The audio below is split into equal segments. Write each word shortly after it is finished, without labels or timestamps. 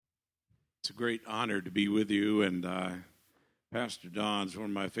a great honor to be with you, and Pastor Don's one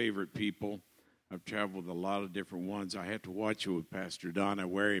of my favorite people. I've traveled a lot of different ones. I have to watch it with Pastor Don. I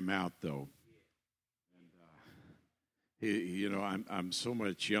wear him out, though. And I'm so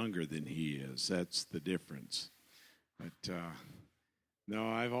much younger than he is. That's the difference. But no,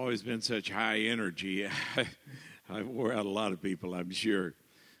 I've always been such high energy. I wore out a lot of people, I'm sure.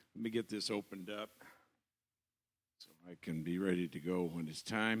 Let me get this opened up so I can be ready to go when it's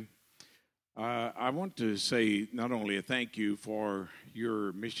time. I want to say not only a thank you for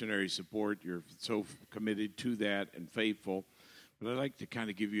your missionary support, you're so committed to that and faithful, but I'd like to kind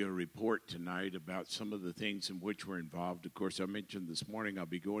of give you a report tonight about some of the things in which we're involved. Of course, I mentioned this morning I'll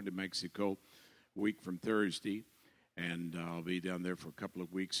be going to Mexico a week from Thursday, and I'll be down there for a couple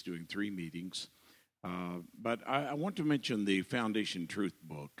of weeks doing 3 meetings. But I want to mention the Foundation Truth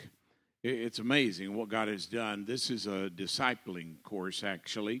book. It's amazing what God has done. This is a discipling course,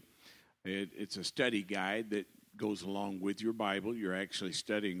 actually. It's a study guide that goes along with your Bible. You're actually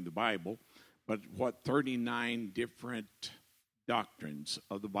studying the Bible. But 39 different doctrines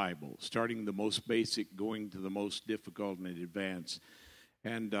of the Bible, starting the most basic, going to the most difficult and advanced.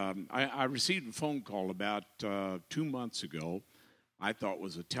 And I received a phone call about 2 months ago. I thought it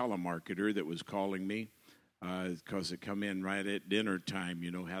was a telemarketer that was calling me because it come in right at dinner time. You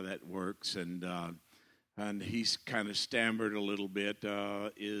know how that works. And he's kind of stammered a little bit.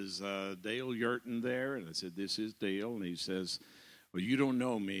 Is Dale Yurton there? And I said, this is Dale. And he says, well, you don't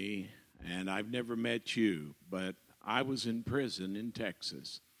know me, and I've never met you, but I was in prison in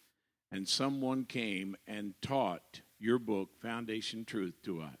Texas, and someone came and taught your book, Foundation Truth,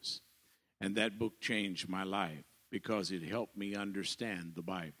 to us. And that book changed my life because it helped me understand the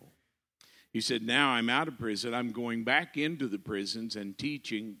Bible. He said, now I'm out of prison. I'm going back into the prisons and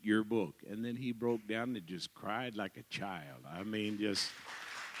teaching your book. And then he broke down and just cried like a child. I mean, just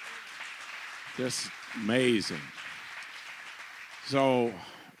amazing. So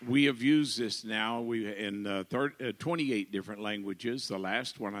we have used this now in 28 different languages. The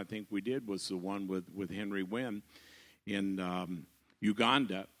last one I think we did was the one with Henry Wynn in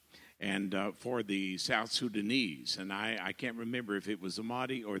Uganda. And for the South Sudanese, and I can't remember if it was the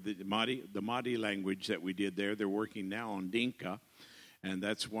Mahdi or the Mahdi language that we did there. They're working now on Dinka, and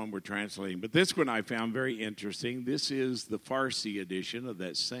that's one we're translating. But this one I found very interesting. This is the Farsi edition of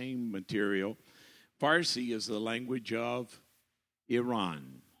that same material. Farsi is the language of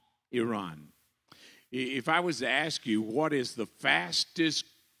Iran. If I was to ask you what is the fastest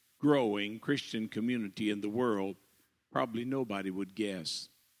growing Christian community in the world, probably nobody would guess.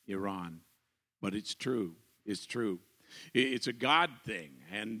 Iran, but it's true. It's true. It's a God thing,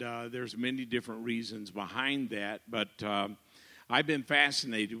 and there's many different reasons behind that, but I've been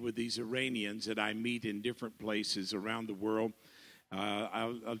fascinated with these Iranians that I meet in different places around the world.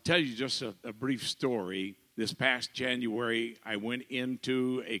 I'll tell you just a brief story. This past January, I went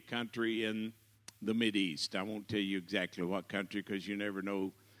into a country in the Mideast. I won't tell you exactly what country because you never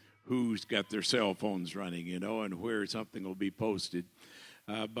know who's got their cell phones running, and where something will be posted.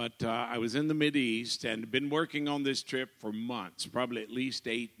 But I was in the Mideast and been working on this trip for months, probably at least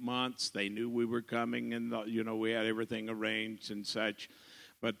 8 months. They knew we were coming, and we had everything arranged and such.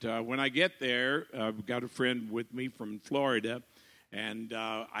 But when I get there, I've got a friend with me from Florida, and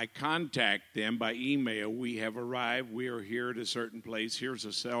I contact them by email. We have arrived. We are here at a certain place. Here's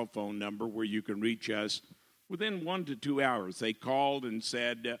a cell phone number where you can reach us. Within 1 to 2 hours, they called and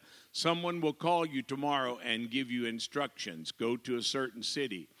said, someone will call you tomorrow and give you instructions. Go to a certain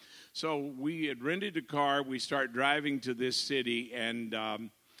city. So we had rented a car. We start driving to this city, and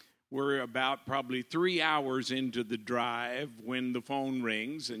we're about probably 3 hours into the drive when the phone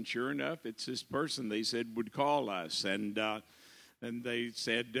rings. And sure enough, it's this person they said would call us. And they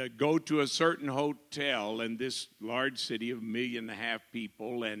said, go to a certain hotel in this large city of 1.5 million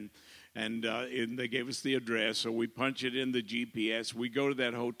people, and they gave us the address, so we punch it in the GPS. We go to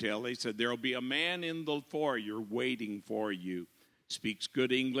that hotel. They said, there'll be a man in the foyer waiting for you. Speaks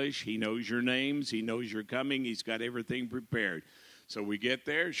good English. He knows your names. He knows you're coming. He's got everything prepared. So we get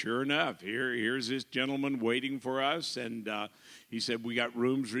there. Sure enough, here's this gentleman waiting for us. And he said, we got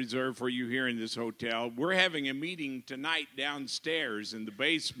rooms reserved for you here in this hotel. We're having a meeting tonight downstairs in the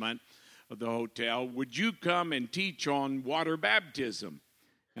basement of the hotel. Would you come and teach on water baptism?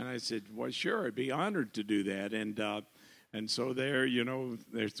 And I said, well, sure, I'd be honored to do that. And so there,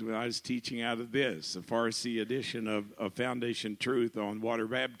 I was teaching out of this, the Farsi edition of Foundation Truth on water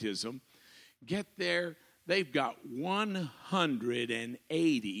baptism. Get there, they've got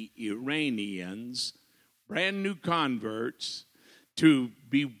 180 Iranians, brand new converts, to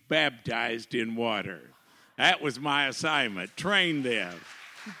be baptized in water. That was my assignment, train them.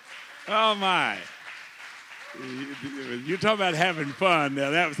 Oh, my. You talk about having fun.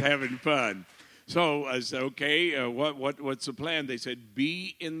 Now, that was having fun. So I said, okay, what's the plan? They said,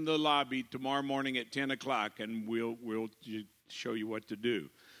 be in the lobby tomorrow morning at 10 o'clock, and we'll show you what to do.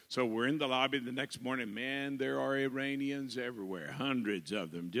 So we're in the lobby the next morning. Man, there are Iranians everywhere, hundreds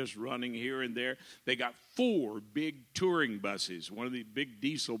of them, just running here and there. They got 4 big touring buses, one of the big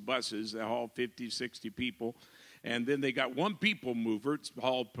diesel buses that haul 50, 60 people. And then they got one people mover. It's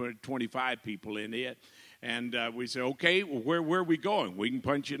hauled 25 people in it. And we said, okay, well, where are we going? We can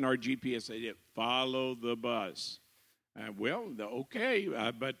punch it in our GPS. They did, follow the bus. Okay,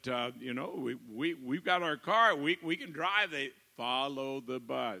 but we've got our car. We can drive. They follow the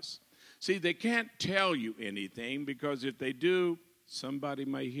bus. See, they can't tell you anything because if they do, somebody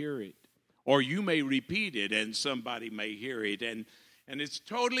may hear it. Or you may repeat it and somebody may hear it. And it's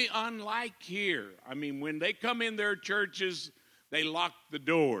totally unlike here. I mean, when they come in their churches, they lock the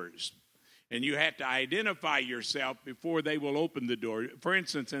doors. And you have to identify yourself before they will open the door. For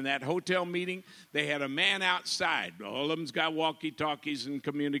instance, in that hotel meeting, they had a man outside. All of them's got walkie-talkies and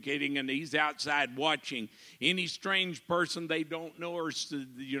communicating, and he's outside watching. Any strange person they don't know or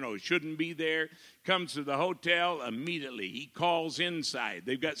shouldn't be there comes to the hotel immediately. He calls inside.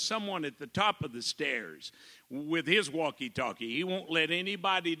 They've got someone at the top of the stairs with his walkie-talkie. He won't let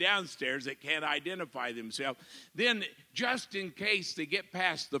anybody downstairs that can't identify themselves. Then, just in case they get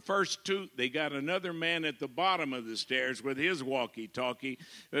past the first 2, they got another man at the bottom of the stairs with his walkie-talkie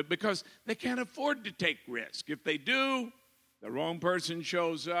because they can't afford to take risk. If they do, the wrong person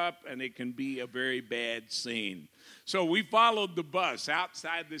shows up, and it can be a very bad scene. So we followed the bus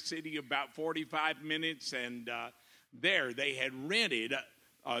outside the city about 45 minutes, and there they had rented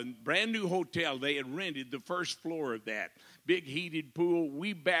a brand new hotel. They had rented the first floor of that big heated pool.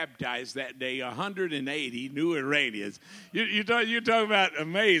 We baptized that day 180 new Iranians. You talk about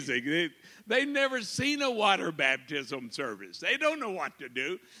amazing. They've never seen a water baptism service. They don't know what to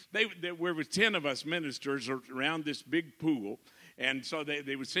do. There were 10 of us ministers around this big pool. And so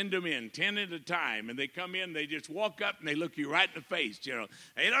they would send them in 10 at a time, and they come in, they just walk up, and they look you right in the face,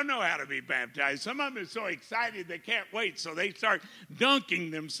 They don't know how to be baptized. Some of them are so excited they can't wait, so they start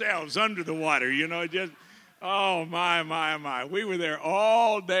dunking themselves under the water, just, oh, my. We were there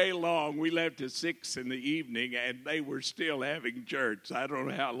all day long. We left at 6 in the evening, and they were still having church. I don't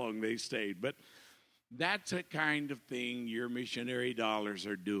know how long they stayed, but that's the kind of thing your missionary dollars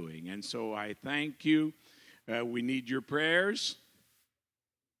are doing. And so I thank you. We need your prayers.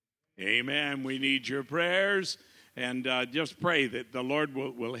 Amen. We need your prayers. And just pray that the Lord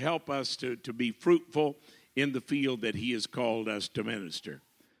will help us to be fruitful in the field that he has called us to minister.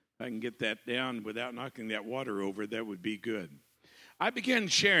 If I can get that down without knocking that water over, that would be good. I began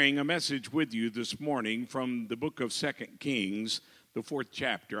sharing a message with you this morning from the book of 2 Kings, the 4th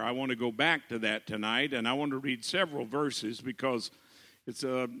chapter. I want to go back to that tonight, and I want to read several verses because it's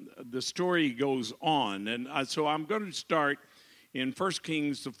the story goes on. And so I'm going to start in 1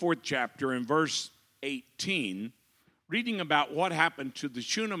 Kings, the 4th chapter, in verse 18, reading about what happened to the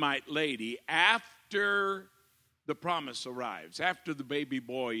Shunammite lady after the promise arrives, after the baby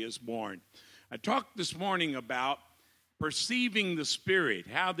boy is born. I talked this morning about perceiving the Spirit,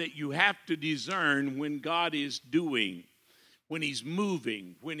 how that you have to discern when God is doing, when he's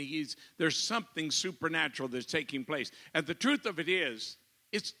moving, when there's something supernatural that's taking place. And the truth of it is,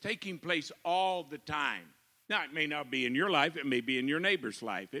 it's taking place all the time. Now, it may not be in your life. It may be in your neighbor's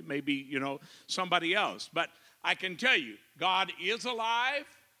life. It may be, somebody else. But I can tell you, God is alive,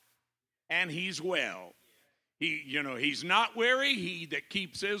 and he's well. He's not weary. He that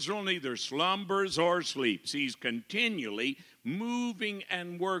keeps Israel neither slumbers or sleeps. He's continually moving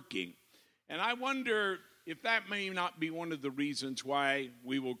and working. And I wonder if that may not be one of the reasons why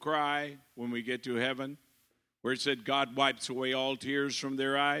we will cry when we get to heaven, where it said God wipes away all tears from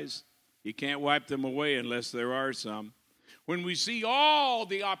their eyes. He can't wipe them away unless there are some. When we see all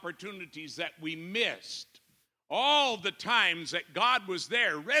the opportunities that we missed, all the times that God was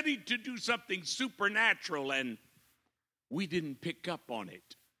there ready to do something supernatural and we didn't pick up on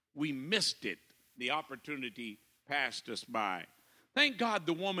it. We missed it. The opportunity passed us by. Thank God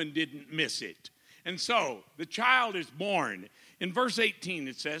the woman didn't miss it. And so the child is born. In verse 18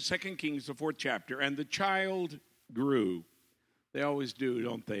 it says, 2 Kings, the 4th chapter, and the child grew. They always do,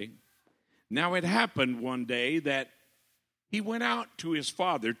 don't they? Now it happened one day that he went out to his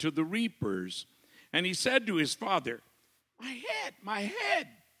father, to the reapers, and he said to his father, my head.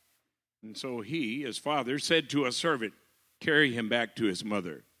 And so he, his father, said to a servant, carry him back to his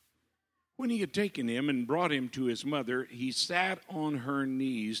mother. When he had taken him and brought him to his mother, he sat on her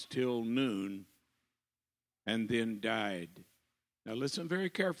knees till noon and then died. Now listen very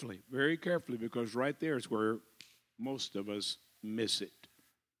carefully, because right there is where most of us miss it.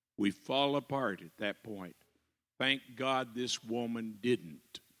 We fall apart at that point. Thank God this woman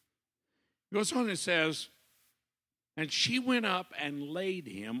didn't. It goes on and says, and she went up and laid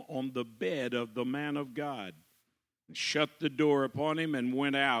him on the bed of the man of God, and shut the door upon him and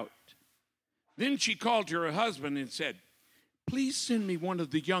went out. Then she called to her husband and said, please send me one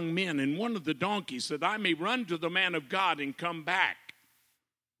of the young men and one of the donkeys that I may run to the man of God and come back.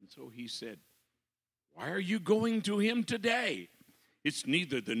 And so he said, why are you going to him today? It's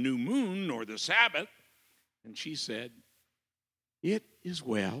neither the new moon nor the Sabbath. And she said, it is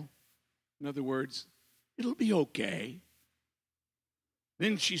well. In other words, it'll be okay.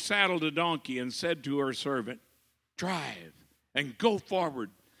 Then she saddled a donkey and said to her servant, drive and go forward.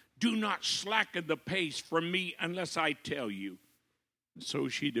 Do not slacken the pace from me unless I tell you. And so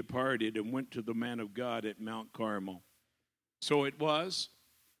she departed and went to the man of God at Mount Carmel. So it was,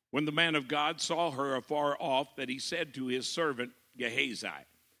 when the man of God saw her afar off, that he said to his servant Gehazi,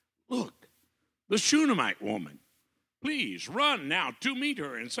 look, the Shunammite woman, please run now to meet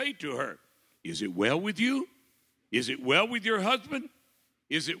her and say to her, is it well with you? Is it well with your husband?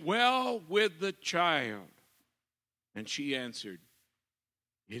 Is it well with the child? And she answered,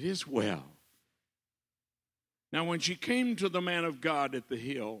 it is well. Now when she came to the man of God at the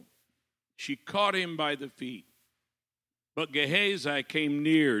hill, she caught him by the feet. But Gehazi came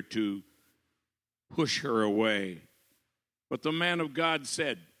near to push her away. But the man of God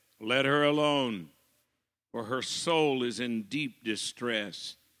said, let her alone, for her soul is in deep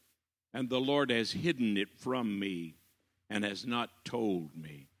distress, and the Lord has hidden it from me and has not told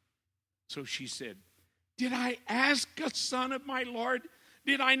me. So she said, did I ask a son of my Lord?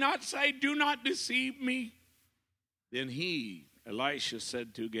 Did I not say, do not deceive me? Then Elisha,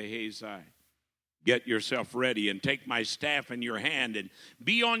 said to Gehazi, get yourself ready and take my staff in your hand and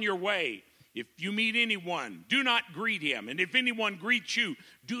be on your way. If you meet anyone, do not greet him. And if anyone greets you,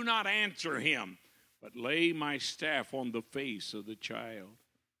 do not answer him, but lay my staff on the face of the child.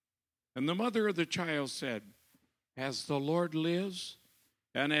 And the mother of the child said, as the Lord lives,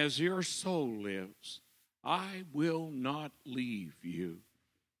 and as your soul lives, I will not leave you.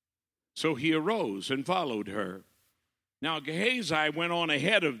 So he arose and followed her. Now Gehazi went on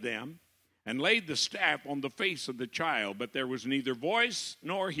ahead of them and laid the staff on the face of the child, but there was neither voice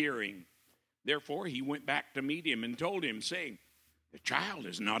nor hearing. Therefore he went back to meet him and told him, saying, the child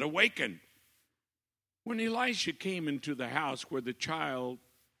is not awakened. When Elisha came into the house where the child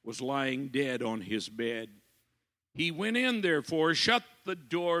was lying dead on his bed, he went in, therefore, shut the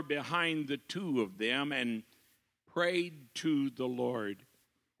door behind the two of them, and prayed to the Lord.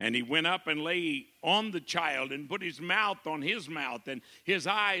 And he went up and lay on the child and put his mouth on his mouth and his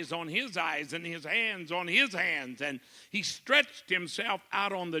eyes on his eyes and his hands on his hands. And he stretched himself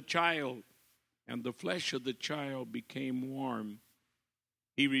out on the child, and the flesh of the child became warm.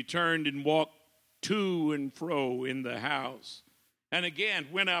 He returned and walked to and fro in the house, and again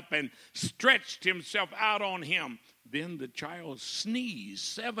went up and stretched himself out on him. Then the child sneezed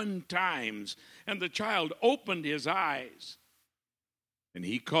 7 times, and the child opened his eyes. And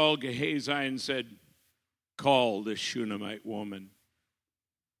he called Gehazi and said, call the Shunammite woman.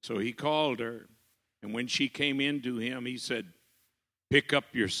 So he called her, and when she came in to him, he said, pick up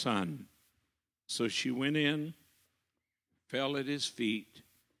your son. So she went in, fell at his feet,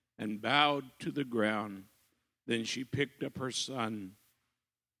 and bowed to the ground. Then she picked up her son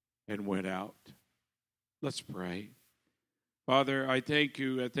and went out. Let's pray. Father, I thank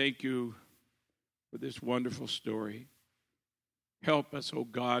you for this wonderful story. Help us, oh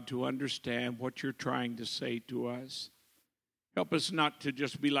God, to understand what you're trying to say to us. Help us not to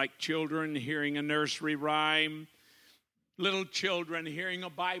just be like children hearing a nursery rhyme, little children hearing a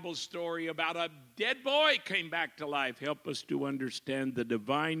Bible story about a dead boy came back to life. Help us to understand the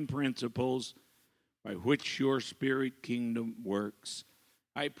divine principles by which your spirit kingdom works.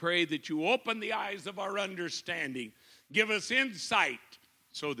 I pray that you open the eyes of our understanding, give us insight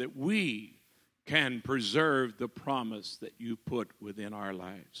so that we can preserve the promise that you put within our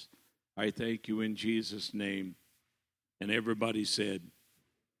lives. I thank you in Jesus' name. And everybody said,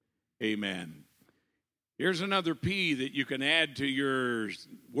 amen. Here's another P that you can add to your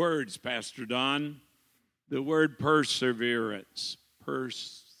words, Pastor Don. The word perseverance,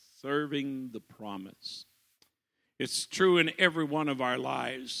 preserving the promise. It's true in every one of our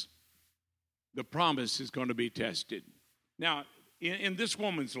lives. The promise is going to be tested. Now, in this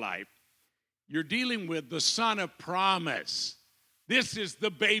woman's life, you're dealing with the son of promise. This is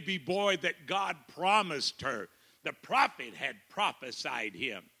the baby boy that God promised her. The prophet had prophesied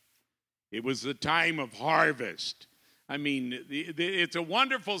him. It was the time of harvest. I mean, it's a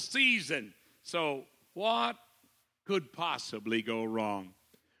wonderful season. So what could possibly go wrong?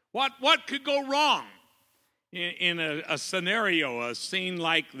 What could go wrong in a scenario, a scene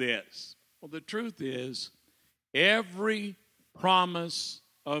like this? Well, the truth is, every promise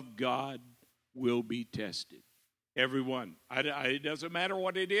of God will be tested. Every one. It doesn't matter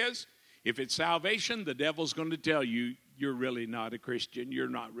what it is. If it's salvation, the devil's going to tell you, you're really not a Christian. You're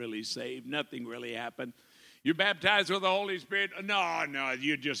not really saved. Nothing really happened. You're baptized with the Holy Spirit. No,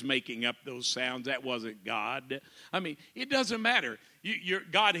 you're just making up those sounds. That wasn't God. I mean, it doesn't matter.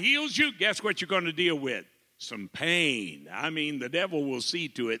 God heals you. Guess what you're going to deal with? Some pain. I mean, the devil will see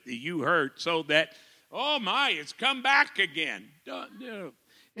to it that you hurt so that, oh my, it's come back again. No.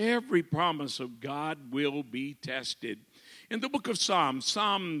 Every promise of God will be tested. In the book of Psalms,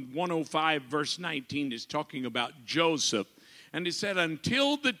 Psalm 105, verse 19 is talking about Joseph. And it said,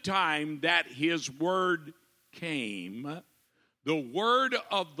 until the time that his word came, the word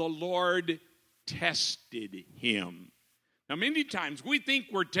of the Lord tested him. Now, many times we think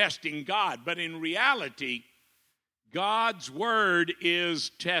we're testing God, but in reality, God's word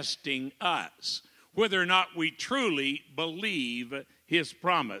is testing us, whether or not we truly believe his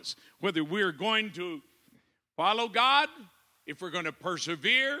promise, whether we're going to follow God, if we're going to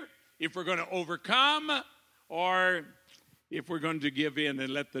persevere, if we're going to overcome, or if we're going to give in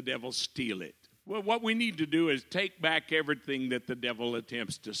and let the devil steal it. Well, what we need to do is take back everything that the devil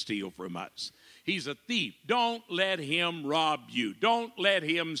attempts to steal from us. He's a thief. Don't let him rob you. Don't let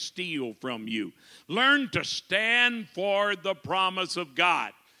him steal from you. Learn to stand for the promise of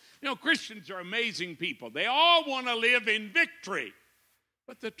God. You know, Christians are amazing people. They all want to live in victory.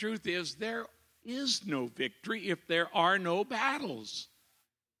 But the truth is, there is no victory if there are no battles.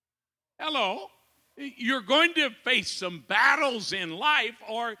 Hello? You're going to face some battles in life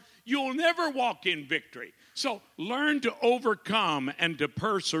or you'll never walk in victory. So learn to overcome and to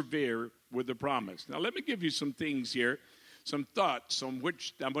persevere with the promise. Now let me give you some things here, some thoughts on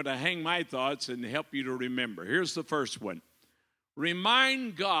which I'm going to hang my thoughts and help you to remember. Here's the first one.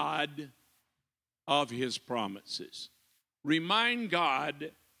 Remind God of his promises. Remind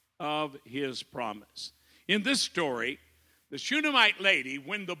God of his promise. In this story, the Shunammite lady,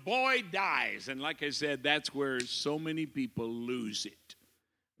 when the boy dies, and like I said, that's where so many people lose it.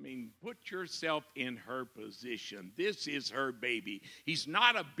 I mean, put yourself in her position. This is her baby. He's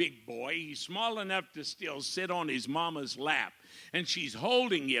not a big boy. He's small enough to still sit on his mama's lap. And she's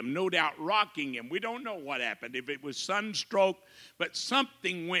holding him, no doubt rocking him. We don't know what happened, if it was sunstroke, but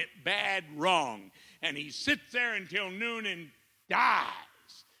something went bad wrong. And he sits there until noon and dies.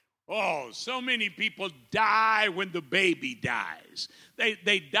 Oh, so many people die when the baby dies.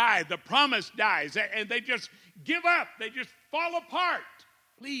 They die. The promise dies. And they just give up. They just fall apart.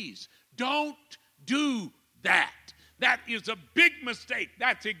 Please, don't do that. That is a big mistake.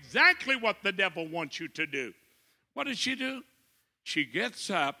 That's exactly what the devil wants you to do. What does she do? She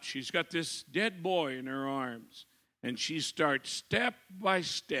gets up. She's got this dead boy in her arms. And she starts step by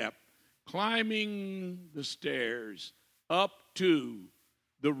step climbing the stairs up to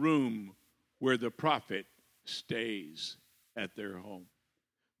the room where the prophet stays at their home.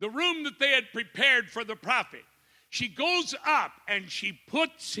 The room that they had prepared for the prophet. She goes up and she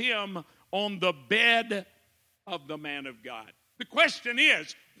puts him on the bed of the man of God. The question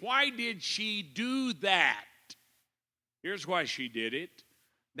is, why did she do that? Here's why she did it.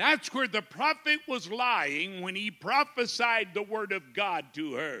 That's where the prophet was lying when he prophesied the word of God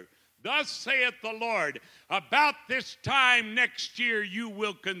to her. Thus saith the Lord, about this time next year you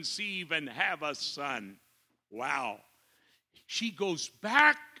will conceive and have a son. Wow. She goes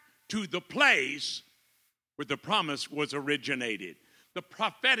back to the place where the promise was originated. The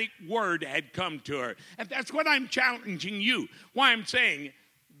prophetic word had come to her. And that's what I'm challenging you. Why I'm saying,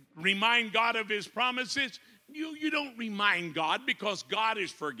 remind God of his promises. You don't remind God because God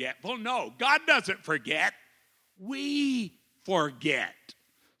is forgetful. No, God doesn't forget. We forget.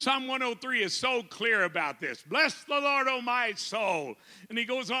 Psalm 103 is so clear about this. Bless the Lord, O my soul. And he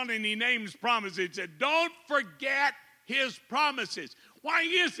goes on and he names promises. He said, don't forget his promises. Why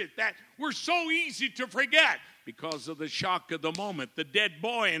is it that we're so easy to forget? Because of the shock of the moment, the dead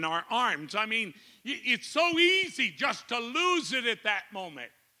boy in our arms. I mean, it's so easy just to lose it at that moment.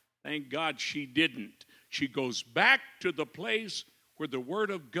 Thank God she didn't. She goes back to the place where the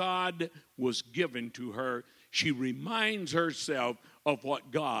word of God was given to her. She reminds herself of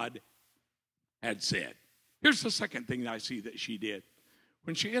what God had said. Here's the second thing I see that she did.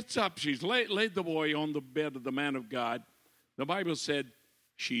 When she gets up, she's laid the boy on the bed of the man of God. The Bible said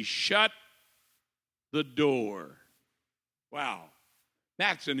she shut the door. Wow,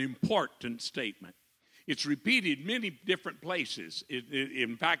 that's an important statement. It's repeated many different places.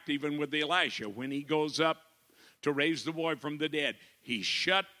 In fact, even with Elisha, when he goes up to raise the boy from the dead, he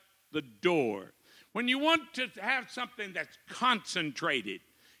shut the door. When you want to have something that's concentrated,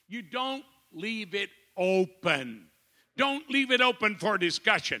 you don't leave it open. Don't leave it open for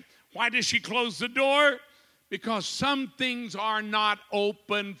discussion. Why does she close the door? Because some things are not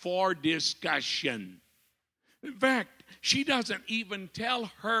open for discussion. In fact, she doesn't even tell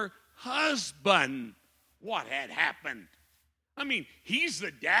her husband what had happened. I mean, he's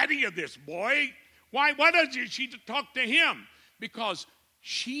the daddy of this boy. Why doesn't she talk to him? Because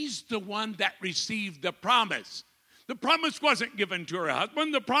she's the one that received the promise. The promise wasn't given to her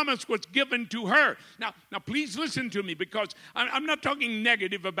husband. The promise was given to her. Now please listen to me, because I'm not talking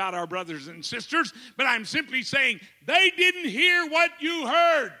negative about our brothers and sisters, but I'm simply saying they didn't hear what you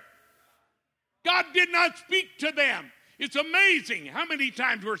heard. God did not speak to them. It's amazing how many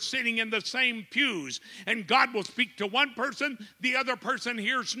times we're sitting in the same pews and God will speak to one person, the other person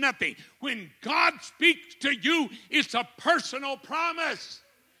hears nothing. When God speaks to you, it's a personal promise.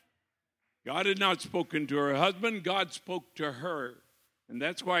 God had not spoken to her husband. God spoke to her. And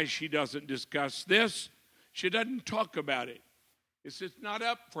that's why she doesn't discuss this. She doesn't talk about it. It's not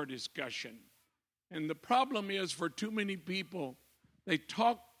up for discussion. And the problem is, for too many people, they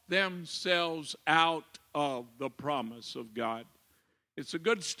talk themselves out of the promise of God. It's a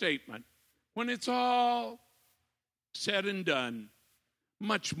good statement. When it's all said and done,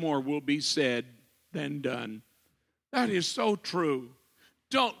 much more will be said than done. That is so true.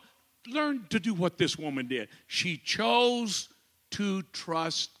 Don't learn to do what this woman did. She chose to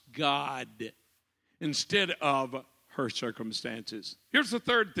trust God instead of her circumstances. Here's the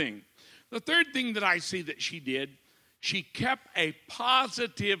third thing. The third thing that I see that she did, she kept a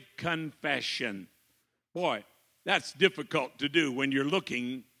positive confession. Boy, that's difficult to do when you're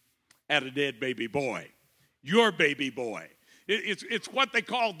looking at a dead baby boy, your baby boy. It's what they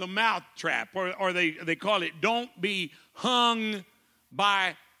call the mouth trap, or they call it don't be hung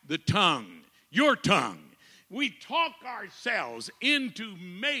by the tongue, your tongue. We talk ourselves into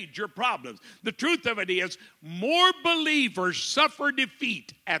major problems. The truth of it is, more believers suffer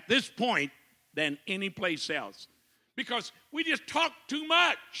defeat at this point than any place else, because we just talk too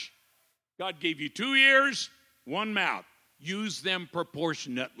much. God gave you 2 ears, 1 mouth. Use them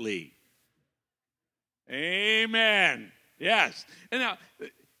proportionately. Amen. Yes. And now,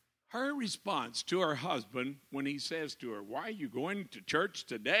 her response to her husband when he says to her, why are you going to church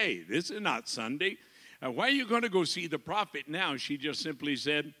today? This is not Sunday. Why are you going to go see the prophet now? She just simply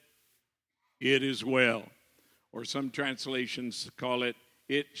said, it is well. Or some translations call it,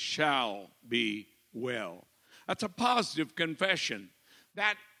 it shall be well. That's a positive confession.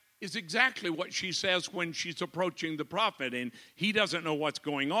 That is exactly what she says when she's approaching the prophet, and he doesn't know what's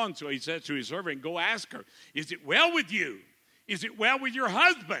going on. So he says to his servant, go ask her, is it well with you? Is it well with your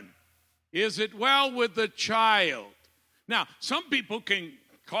husband? Is it well with the child? Now, some people can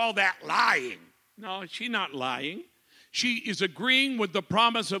call that lying. No, she's not lying. She is agreeing with the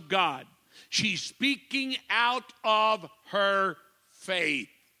promise of God. She's speaking out of her faith.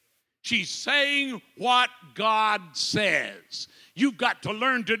 She's saying what God says. You've got to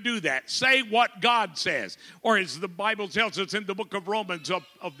learn to do that. Say what God says. Or as the Bible tells us in the book of Romans of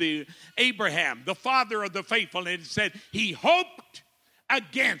the Abraham, the father of the faithful, and it said he hoped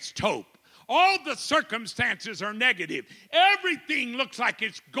against hope. All the circumstances are negative. Everything looks like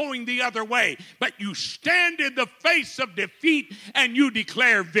it's going the other way. But you stand in the face of defeat and you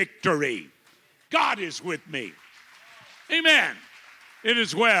declare victory. God is with me. Amen. It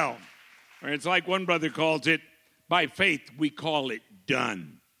is well. Or it's like one brother calls it, by faith we call it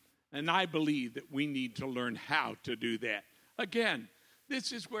done. And I believe that we need to learn how to do that. Again,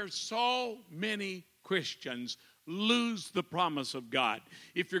 this is where so many Christians lose the promise of God.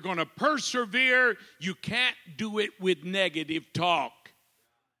 If you're going to persevere, you can't do it with negative talk.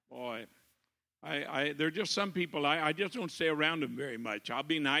 Boy, there are just some people, I just don't stay around them very much. I'll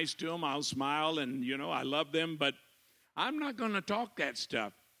be nice to them, I'll smile, and, I love them, but I'm not going to talk that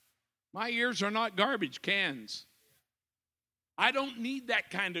stuff. My ears are not garbage cans. I don't need that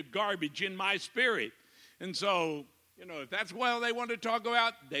kind of garbage in my spirit. And so, if that's what they want to talk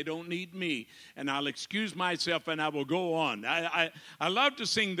about, they don't need me. And I'll excuse myself and I will go on. I love to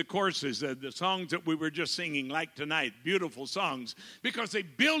sing the choruses, the songs that we were just singing like tonight, beautiful songs, because they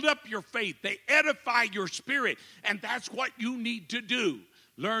build up your faith. They edify your spirit. And that's what you need to do.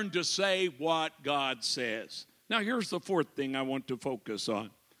 Learn to say what God says. Now, here's the fourth thing I want to focus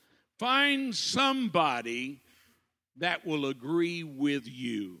on. Find somebody that will agree with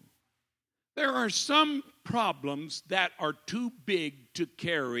you. There are some problems that are too big to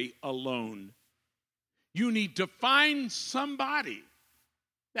carry alone. You need to find somebody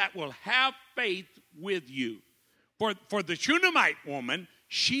that will have faith with you. For the Shunammite woman,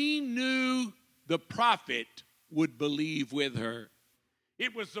 she knew the prophet would believe with her.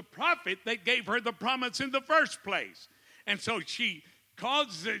 It was the prophet that gave her the promise in the first place. And so she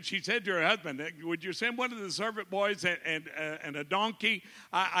said to her husband, would you send one of the servant boys and a donkey?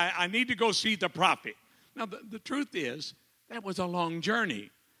 I need to go see the prophet. Now, the truth is, that was a long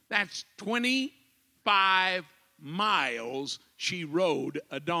journey. That's 25 miles she rode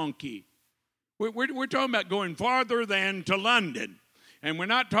a donkey. We're talking about going farther than to London. And we're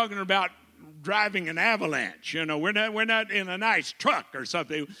not talking about driving an avalanche. We're not in a nice truck or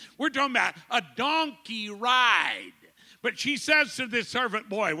something. We're talking about a donkey ride. But she says to this servant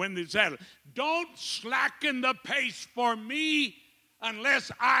boy when they said, don't slacken the pace for me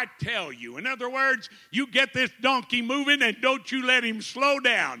unless I tell you. In other words, you get this donkey moving and don't you let him slow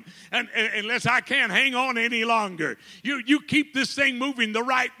down unless I can't hang on any longer. You keep this thing moving the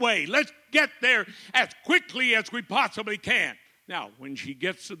right way. Let's get there as quickly as we possibly can. Now, when she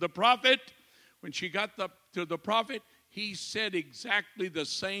gets to the prophet, to the prophet, he said exactly the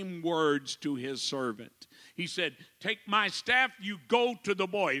same words to his servant. He said, take my staff, you go to the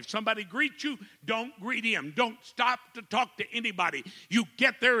boy. If somebody greets you, don't greet him. Don't stop to talk to anybody. You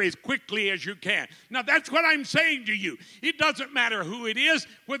get there as quickly as you can. Now, that's what I'm saying to you. It doesn't matter who it is,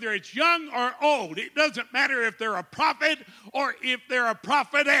 whether it's young or old. It doesn't matter if they're a prophet or if they're a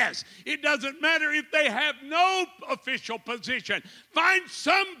prophetess. It doesn't matter if they have no official position. Find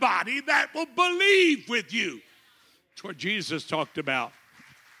somebody that will believe with you. That's what Jesus talked about.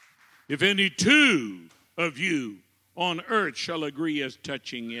 If any two of you on earth shall agree as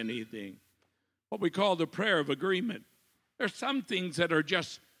touching anything. What we call the prayer of agreement. There's some things that are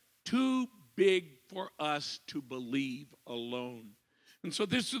just too big for us to believe alone. And so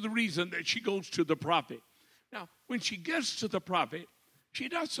this is the reason that she goes to the prophet. Now, when she gets to the prophet, she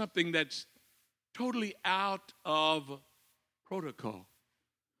does something that's totally out of protocol.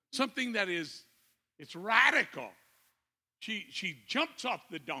 Something that it's radical. She jumps off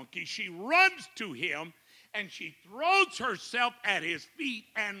the donkey, she runs to him, and she throws herself at his feet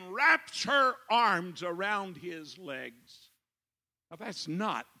and wraps her arms around his legs. Now, that's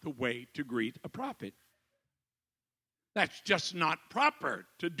not the way to greet a prophet. That's just not proper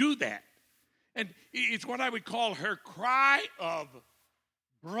to do that. And it's what I would call her cry of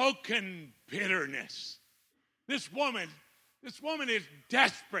broken bitterness. This woman is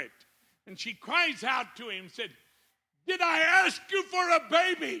desperate. And she cries out to him and said, did I ask you for a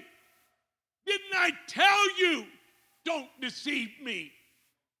baby? Didn't I tell you? Don't deceive me.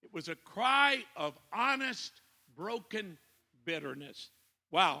 It was a cry of honest, broken bitterness.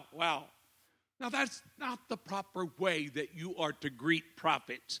 Wow. Now, that's not the proper way that you are to greet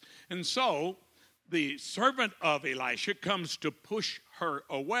prophets. And so, the servant of Elisha comes to push her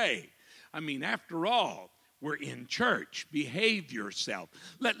away. I mean, after all, we're in church. Behave yourself.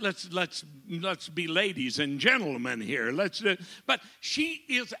 Let's be ladies and gentlemen here. But she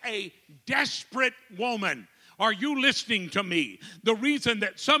is a desperate woman. Are you listening to me? The reason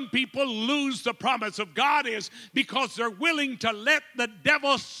that some people lose the promise of God is because they're willing to let the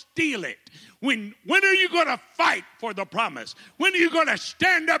devil steal it. When are you going to fight for the promise? When are you going to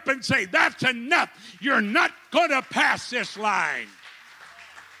stand up and say, that's enough? You're not going to pass this line.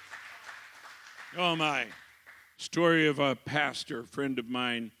 Oh, my. Story of a pastor, a friend of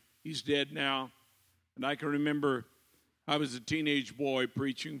mine. He's dead now. And I can remember I was a teenage boy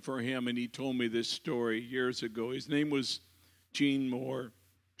preaching for him, and he told me this story years ago. His name was Gene Moore,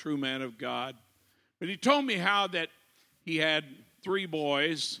 true man of God. But he told me how that he had 3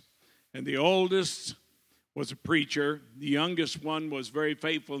 boys, and the oldest was a preacher. The youngest one was very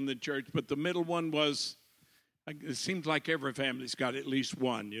faithful in the church, but the middle one was, it seems like every family's got at least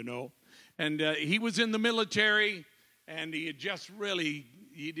one, And he was in the military, and he had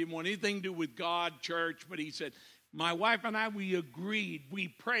he didn't want anything to do with God, church, but he said, my wife and I, we agreed, we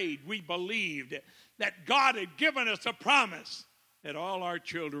prayed, we believed that God had given us a promise that all our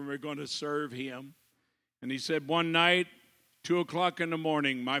children were going to serve him. And he said, one night, 2 o'clock in the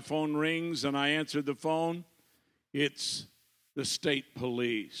morning, my phone rings, and I answered the phone. It's the state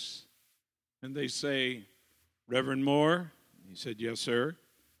police. And they say, Reverend Moore? He said, yes, sir.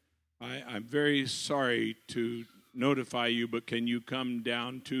 I'm very sorry to notify you, but can you come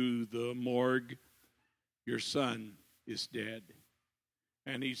down to the morgue? Your son is dead.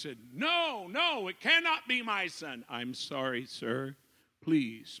 And he said, no, it cannot be my son. I'm sorry, sir.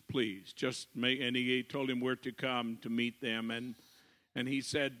 Please, just make, and he told him where to come to meet them. And he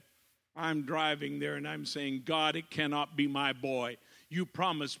said, I'm driving there and I'm saying, God, it cannot be my boy. You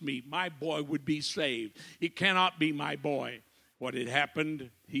promised me my boy would be saved. It cannot be my boy. What had happened,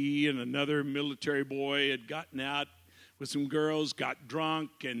 he and another military boy had gotten out with some girls, got drunk,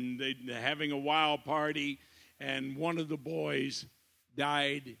 and they're having a wild party, and one of the boys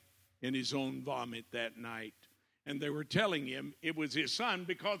died in his own vomit that night. And they were telling him it was his son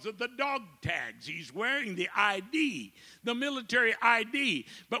because of the dog tags. He's wearing the ID, the military ID.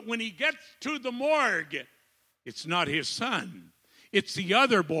 But when he gets to the morgue, it's not his son. It's the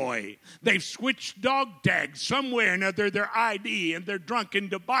other boy. They've switched dog tags somewhere or another. Their ID and their drunken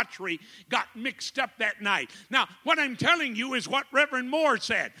debauchery got mixed up that night. Now, what I'm telling you is what Reverend Moore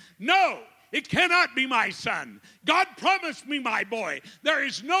said. No, it cannot be my son. God promised me my boy. There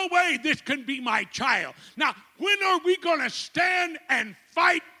is no way this can be my child. Now, when are we going to stand and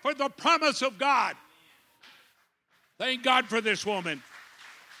fight for the promise of God? Thank God for this woman.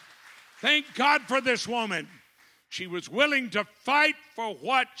 Thank God for this woman. She was willing to fight for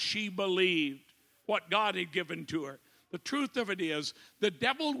what she believed, what God had given to her. The truth of it is, the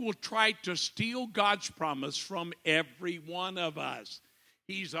devil will try to steal God's promise from every one of us.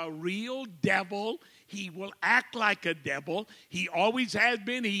 He's a real devil. He will act like a devil. He always has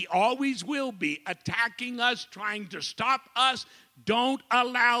been. He always will be, attacking us, trying to stop us. Don't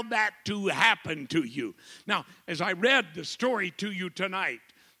allow that to happen to you. Now, as I read the story to you tonight,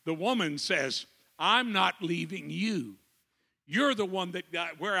 the woman says, I'm not leaving you. You're the one that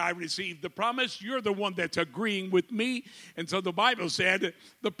got where I received the promise. You're the one that's agreeing with me. And so the Bible said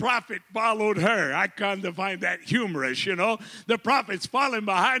the prophet followed her. I kind of find that humorous, you know. The prophet's following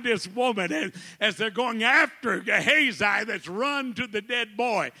behind this woman as they're going after Gehazi that's run to the dead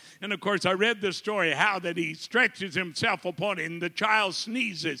boy. And, of course, I read the story how that he stretches himself upon him. The child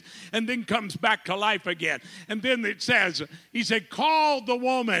sneezes and then comes back to life again. And then it says, he said, call the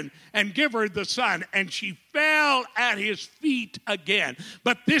woman and give her the son. And she fell at his feet again.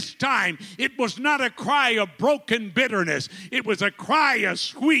 But this time, it was not a cry of broken bitterness. It was a cry of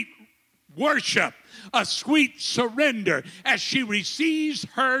sweet worship, a sweet surrender as she receives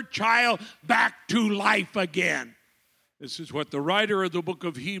her child back to life again. This is what the writer of the book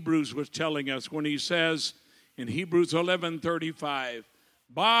of Hebrews was telling us when he says in Hebrews 11:35,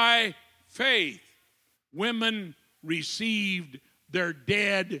 by faith, women received their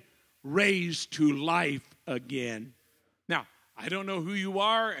dead raised to life again. Now, I don't know who you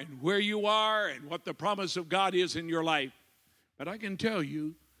are and where you are and what the promise of God is in your life, but I can tell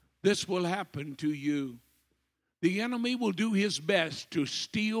you this will happen to you. The enemy will do his best to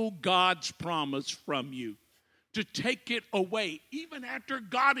steal God's promise from you, to take it away, even after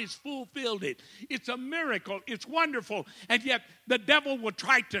God has fulfilled it. It's a miracle. It's wonderful. And yet the devil will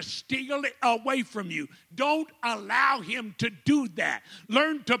try to steal it away from you. Don't allow him to do that.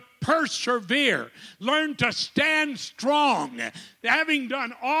 Learn to persevere. Learn to stand strong. Having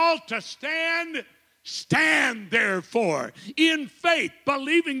done all to stand, stand therefore in faith,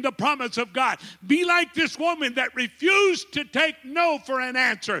 believing the promise of God. Be like this woman that refused to take no for an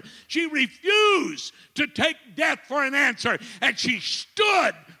answer. She refused to take death for an answer, and she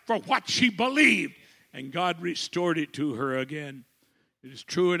stood for what she believed, and God restored it to her again. It is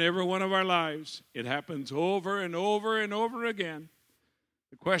true in every one of our lives. It happens over and over and over again.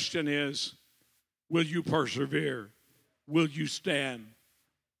 The question is, will you persevere? Will you stand?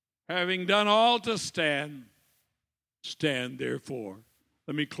 Having done all to stand, stand therefore.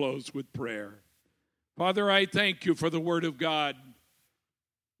 Let me close with prayer. Father, I thank you for the word of God.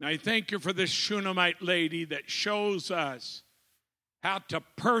 And I thank you for this Shunammite lady that shows us how to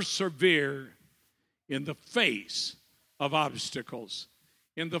persevere in the face of obstacles,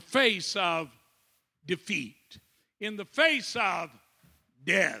 in the face of defeat, in the face of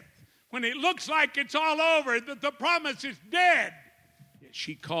death. When it looks like it's all over, that the promise is dead,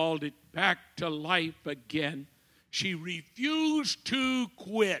 she called it back to life again. She refused to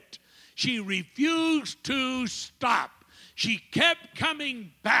quit. She refused to stop. She kept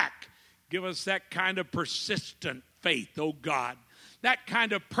coming back. Give us that kind of persistent faith, oh God. That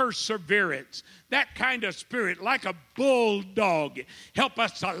kind of perseverance, that kind of spirit, like a bulldog. Help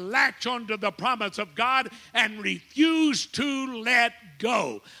us to latch onto the promise of God and refuse to let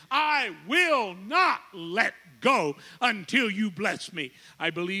go. I will not let go until you bless me.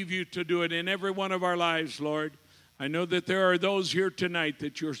 I believe you to do it in every one of our lives, Lord. I know that there are those here tonight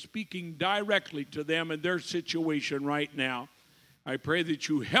that you're speaking directly to them and their situation right now. I pray that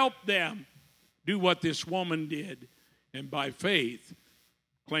you help them do what this woman did, and by faith,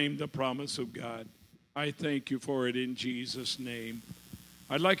 claim the promise of God. I thank you for it in Jesus' name.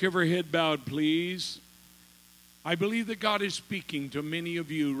 I'd like every head bowed, please. I believe that God is speaking to many of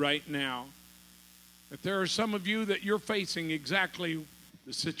you right now. If there are some of you that you're facing exactly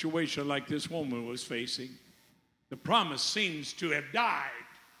the situation like this woman was facing, the promise seems to have died.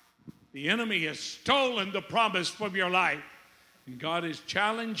 The enemy has stolen the promise from your life. And God is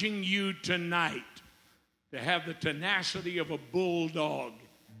challenging you tonight to have the tenacity of a bulldog.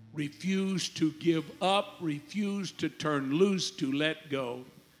 Refuse to give up, refuse to turn loose, to let go.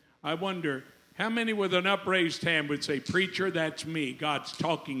 I wonder, how many with an upraised hand would say, "Preacher, that's me. God's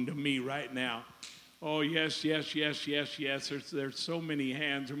talking to me right now." Oh, yes, yes, yes, yes, yes. There's so many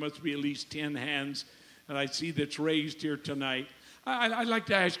hands. There must be at least 10 hands that I see that's raised here tonight. I'd like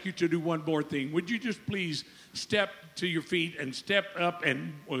to ask you to do one more thing. Would you just please step to your feet and step up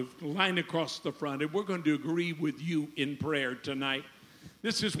and line across the front? And we're going to agree with you in prayer tonight.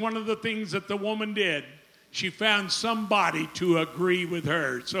 This is one of the things that the woman did. She found somebody to agree with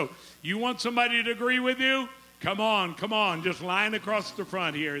her. So you want somebody to agree with you? Come on, come on. Just line across the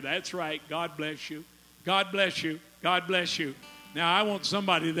front here. That's right. God bless you. God bless you. God bless you. Now, I want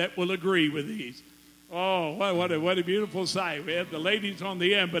somebody that will agree with these. Oh, what a beautiful sight. We have the ladies on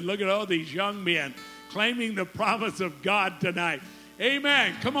the end, but look at all these young men claiming the promise of God tonight.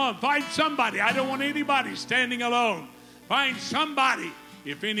 Amen. Come on, find somebody. I don't want anybody standing alone. Find somebody.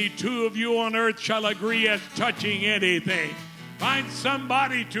 If any two of you on earth shall agree as touching anything, find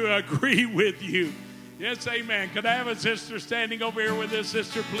somebody to agree with you. Yes, amen. Could I have a sister standing over here with this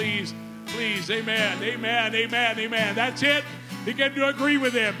sister, please? Please, amen, amen, amen, amen. That's it. Begin to agree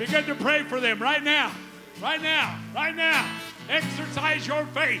with them. Begin to pray for them right now. Right now. Right now. Exercise your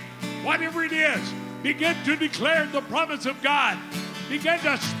faith. Whatever it is, begin to declare the promise of God. Begin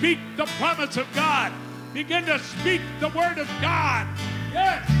to speak the promise of God. Begin to speak the word of God.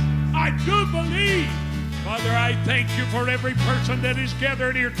 Yes, I do believe. Father, I thank you for every person that is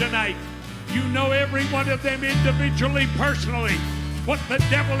gathered here tonight. You know every one of them individually, personally, what the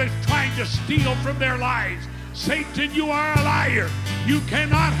devil is trying to steal from their lives. Satan, you are a liar. You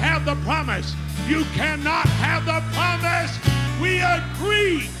cannot have the promise. You cannot have the promise. We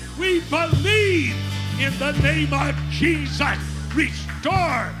agree. We believe in the name of Jesus.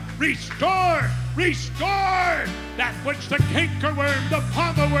 Restore, restore, restore that which the cankerworm, the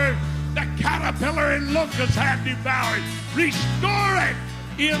palmerworm, the caterpillar and locust have devoured. Restore it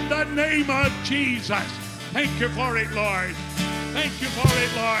in the name of Jesus. Thank you for it, Lord. Thank you for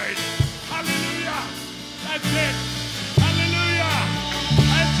it, Lord. Hallelujah. That's it. Hallelujah.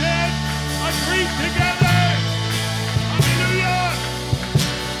 That's it. Agree together. Hallelujah.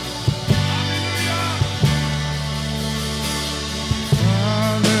 Hallelujah.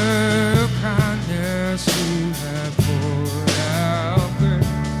 Father of kindness, you have poured out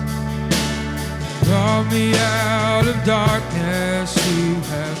grace. Brought me out of darkness, you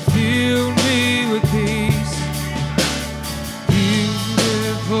have filled me with peace.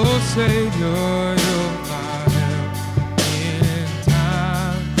 Beautiful Savior, you're my help in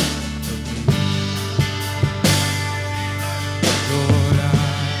time of need. Lord, I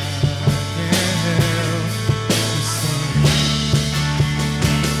can't help but sing.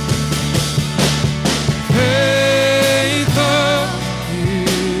 Faithful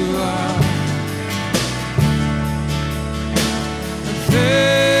you are,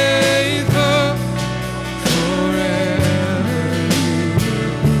 faithful forever you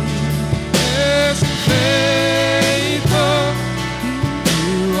will. Yes, faithful you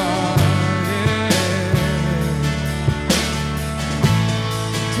are, yeah.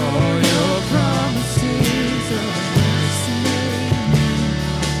 All your promises are yes and amen.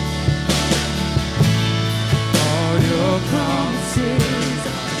 All your promises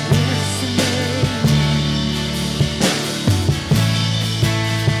are yes and amen.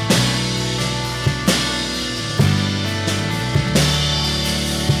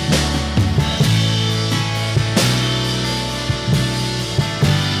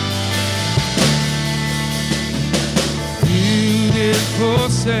 Beautiful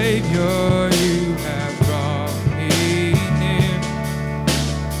Savior, you have brought me near.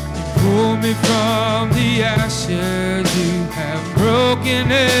 You pulled me from the ashes, you have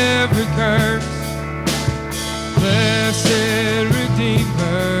broken every curse. Blessed